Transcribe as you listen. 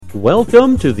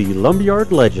Welcome to the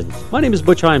Lumberyard Legends. My name is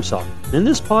Butch Heimsock. In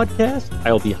this podcast,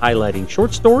 I'll be highlighting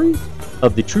short stories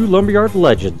of the true Lumberyard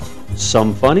legends.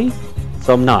 Some funny,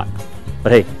 some not.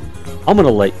 But hey, I'm going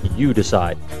to let you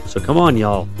decide. So come on,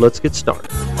 y'all. Let's get started.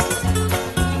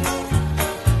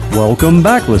 Welcome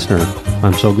back, listener.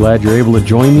 I'm so glad you're able to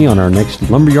join me on our next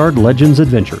Lumberyard Legends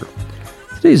adventure.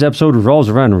 Today's episode revolves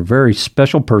around a very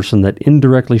special person that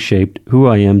indirectly shaped who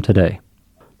I am today.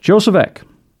 Joseph Eck.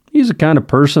 He's the kind of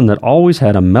person that always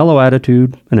had a mellow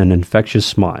attitude and an infectious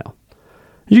smile.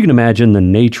 As you can imagine, the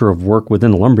nature of work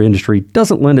within the lumber industry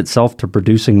doesn't lend itself to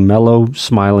producing mellow,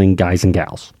 smiling guys and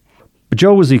gals. But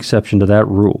Joe was the exception to that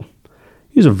rule.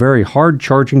 He's a very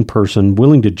hard-charging person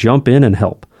willing to jump in and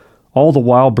help, all the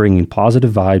while bringing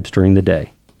positive vibes during the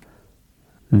day.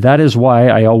 That is why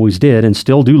I always did and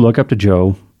still do look up to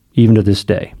Joe, even to this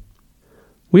day.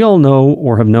 We all know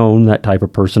or have known that type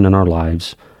of person in our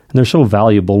lives, and they're so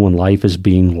valuable when life is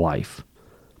being life.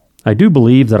 I do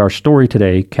believe that our story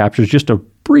today captures just a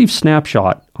brief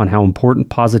snapshot on how important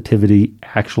positivity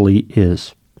actually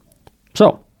is.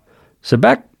 So, sit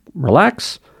back,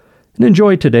 relax, and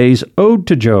enjoy today's Ode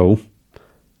to Joe,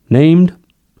 named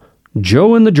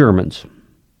Joe and the Germans.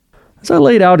 As I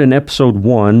laid out in episode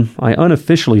 1, I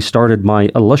unofficially started my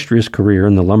illustrious career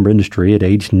in the lumber industry at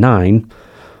age 9,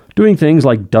 doing things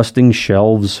like dusting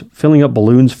shelves, filling up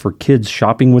balloons for kids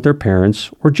shopping with their parents,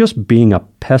 or just being a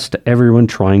pest to everyone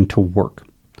trying to work.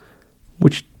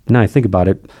 Which, now I think about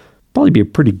it, probably be a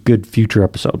pretty good future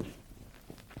episode.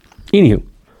 Anywho,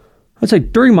 I'd say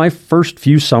during my first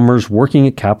few summers working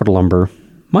at Capital Lumber,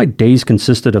 my days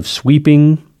consisted of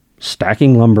sweeping,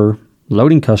 stacking lumber,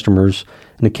 loading customers,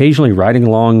 and occasionally riding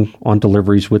along on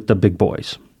deliveries with the big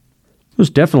boys. It was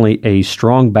definitely a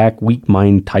strong back, weak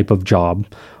mind type of job,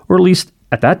 or at least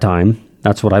at that time,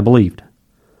 that's what I believed.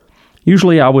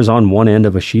 Usually I was on one end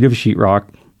of a sheet of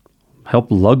sheetrock, helped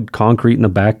lug concrete in the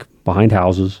back behind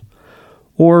houses,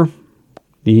 or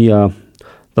the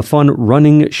fun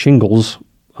running shingles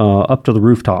up to the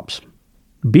rooftops.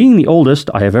 Being the oldest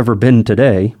I have ever been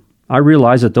today, I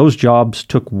realized that those jobs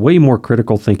took way more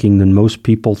critical thinking than most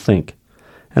people think.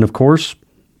 And of course,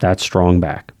 that's strong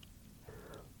back.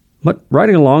 But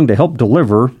riding along to help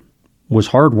deliver was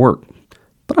hard work.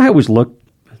 But I always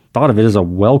thought of it as a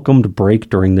welcomed break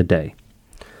during the day.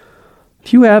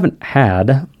 If you haven't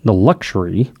had the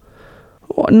luxury,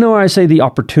 the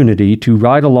opportunity to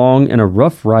ride along in a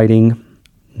rough riding,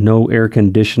 no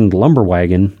air-conditioned lumber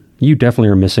wagon, you definitely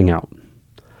are missing out.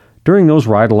 During those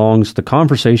ride-alongs, the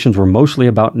conversations were mostly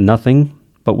about nothing,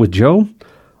 but with Joe,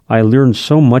 I learned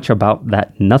so much about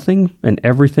that nothing and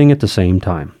everything at the same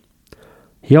time.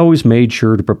 He always made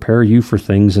sure to prepare you for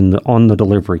things on the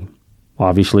delivery.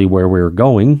 Obviously where we were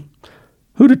going,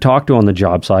 who to talk to on the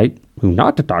job site, who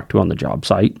not to talk to on the job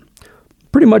site.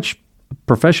 Pretty much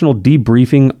professional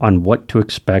debriefing on what to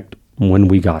expect when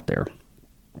we got there.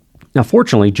 Now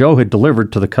fortunately, Joe had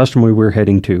delivered to the customer we were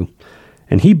heading to,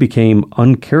 and he became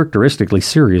uncharacteristically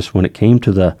serious when it came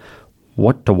to the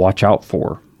what to watch out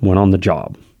for when on the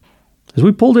job. As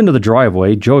we pulled into the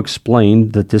driveway, Joe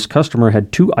explained that this customer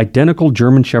had 2 identical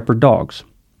German Shepherd dogs.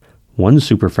 One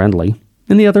super friendly,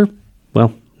 and the other,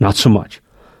 well, not so much.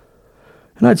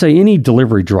 And I'd say any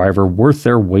delivery driver worth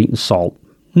their weight in salt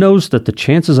knows that the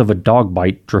chances of a dog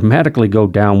bite dramatically go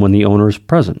down when the owner is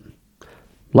present.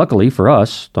 Luckily for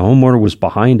us, the homeowner was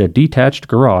behind a detached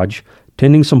garage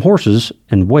tending some horses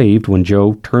and waved when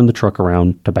Joe turned the truck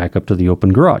around to back up to the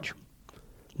open garage.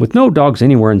 With no dogs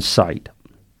anywhere in sight,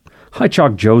 I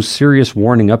chalked Joe's serious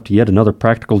warning up to yet another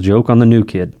practical joke on the new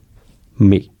kid,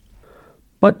 me.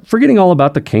 But forgetting all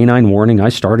about the canine warning, I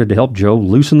started to help Joe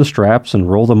loosen the straps and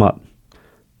roll them up.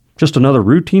 Just another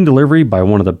routine delivery by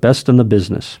one of the best in the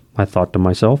business, I thought to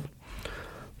myself.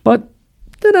 But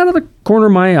then out of the corner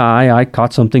of my eye, I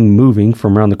caught something moving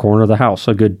from around the corner of the house,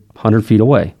 a good 100 feet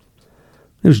away.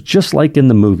 It was just like in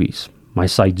the movies. My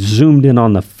sight zoomed in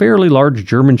on the fairly large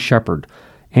German Shepherd,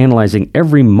 analyzing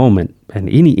every moment and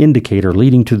any indicator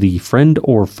leading to the friend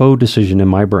or foe decision in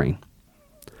my brain.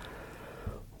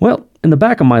 Well, in the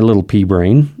back of my little pea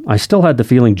brain, I still had the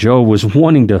feeling Joe was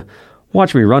wanting to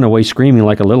watch me run away screaming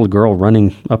like a little girl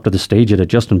running up to the stage at a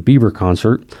Justin Bieber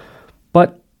concert.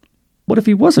 But what if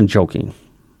he wasn't joking?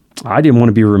 I didn't want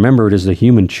to be remembered as the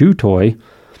human chew toy.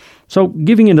 So,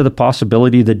 giving into the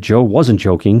possibility that Joe wasn't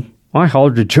joking, I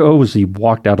hollered to Joe as he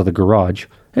walked out of the garage,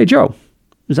 "Hey Joe,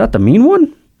 is that the mean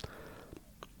one?"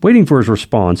 Waiting for his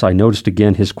response, I noticed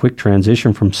again his quick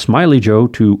transition from Smiley Joe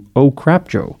to Oh Crap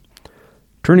Joe.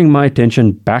 Turning my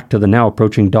attention back to the now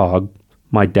approaching dog,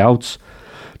 my doubts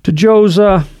to Joe's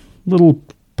little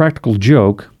practical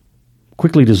joke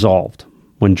quickly dissolved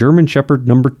when German Shepherd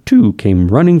number 2 came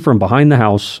running from behind the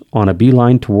house on a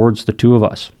beeline towards the two of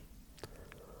us.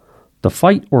 The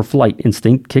fight or flight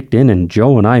instinct kicked in, and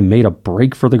Joe and I made a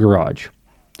break for the garage.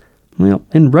 Well,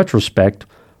 in retrospect,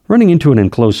 running into an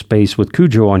enclosed space with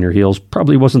Cujo on your heels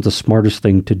probably wasn't the smartest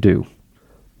thing to do.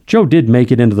 Joe did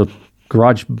make it into the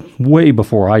garage way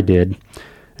before I did,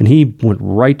 and he went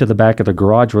right to the back of the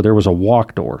garage where there was a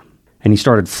walk door, and he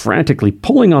started frantically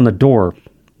pulling on the door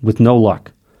with no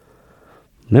luck.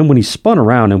 And then when he spun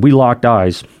around and we locked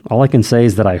eyes, all I can say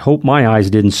is that I hope my eyes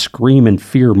didn't scream in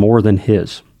fear more than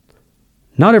his.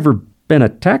 Not ever been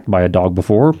attacked by a dog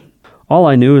before. All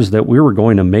I knew is that we were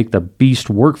going to make the beast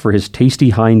work for his tasty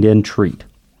hind end treat.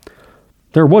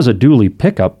 There was a dually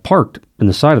pickup parked in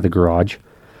the side of the garage,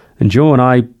 and Joe and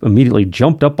I immediately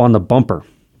jumped up on the bumper,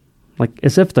 like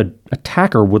as if the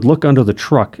attacker would look under the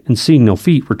truck and, seeing no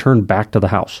feet, return back to the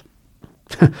house.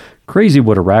 Crazy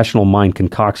what a rational mind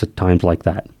concocts at times like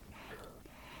that.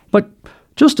 But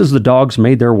just as the dogs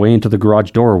made their way into the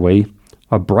garage doorway,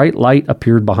 a bright light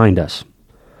appeared behind us.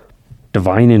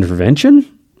 Divine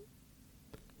intervention?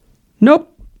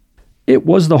 Nope. It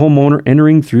was the homeowner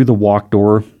entering through the walk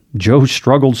door Joe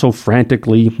struggled so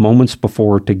frantically moments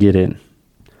before to get in.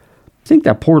 I think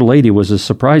that poor lady was as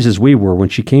surprised as we were when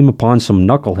she came upon some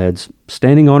knuckleheads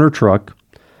standing on her truck,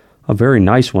 a very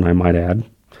nice one I might add,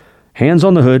 hands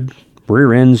on the hood,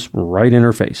 rear ends right in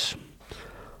her face.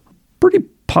 Pretty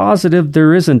positive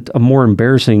there isn't a more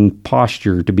embarrassing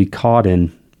posture to be caught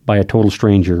in by a total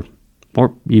stranger,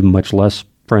 or even much less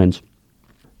friends.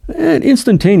 And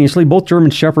instantaneously, both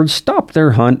German Shepherds stopped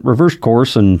their hunt, reversed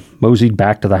course, and moseyed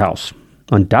back to the house,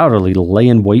 undoubtedly to lay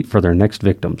in wait for their next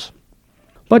victims.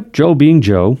 But Joe being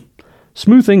Joe,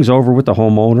 smoothed things over with the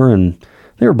homeowner, and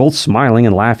they were both smiling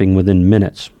and laughing within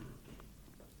minutes.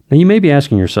 Now you may be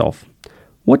asking yourself,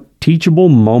 what teachable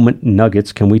moment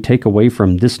nuggets can we take away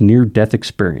from this near-death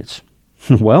experience?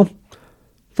 Well,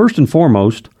 first and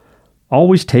foremost,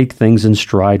 always take things in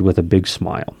stride with a big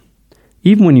smile,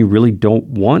 even when you really don't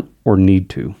want or need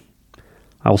to.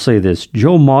 I'll say this,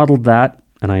 Joe modeled that,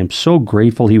 and I am so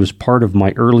grateful he was part of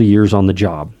my early years on the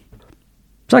job.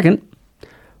 Second,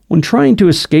 when trying to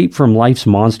escape from life's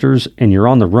monsters and you're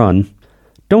on the run,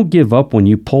 don't give up when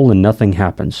you pull and nothing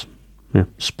happens.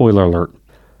 Spoiler alert,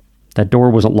 that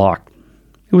door wasn't locked.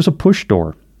 It was a push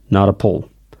door, not a pull.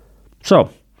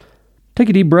 So, take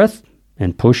a deep breath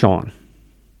and push on.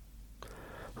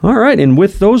 All right, and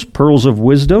with those pearls of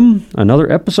wisdom,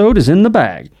 another episode is in the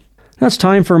bag. That's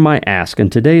time for my ask, and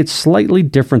today it's slightly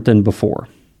different than before.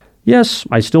 Yes,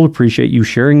 I still appreciate you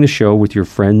sharing the show with your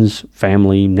friends,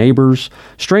 family, neighbors,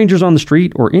 strangers on the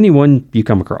street, or anyone you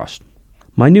come across.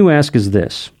 My new ask is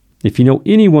this. If you know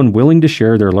anyone willing to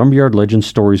share their Lumberyard Legends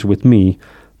stories with me,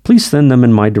 please send them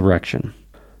in my direction.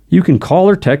 You can call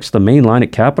or text the main line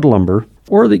at Capital Lumber,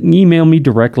 or they can email me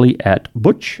directly at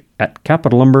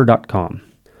butch@capitallumber.com.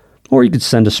 Or you could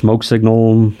send a smoke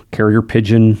signal, carrier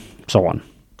pigeon, so on.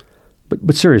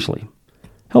 But seriously,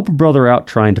 help a brother out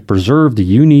trying to preserve the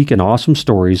unique and awesome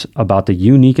stories about the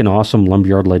unique and awesome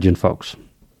Lumberyard Legend folks.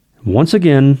 Once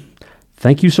again,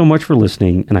 thank you so much for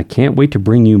listening, and I can't wait to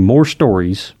bring you more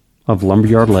stories of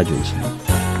Lumberyard Legends.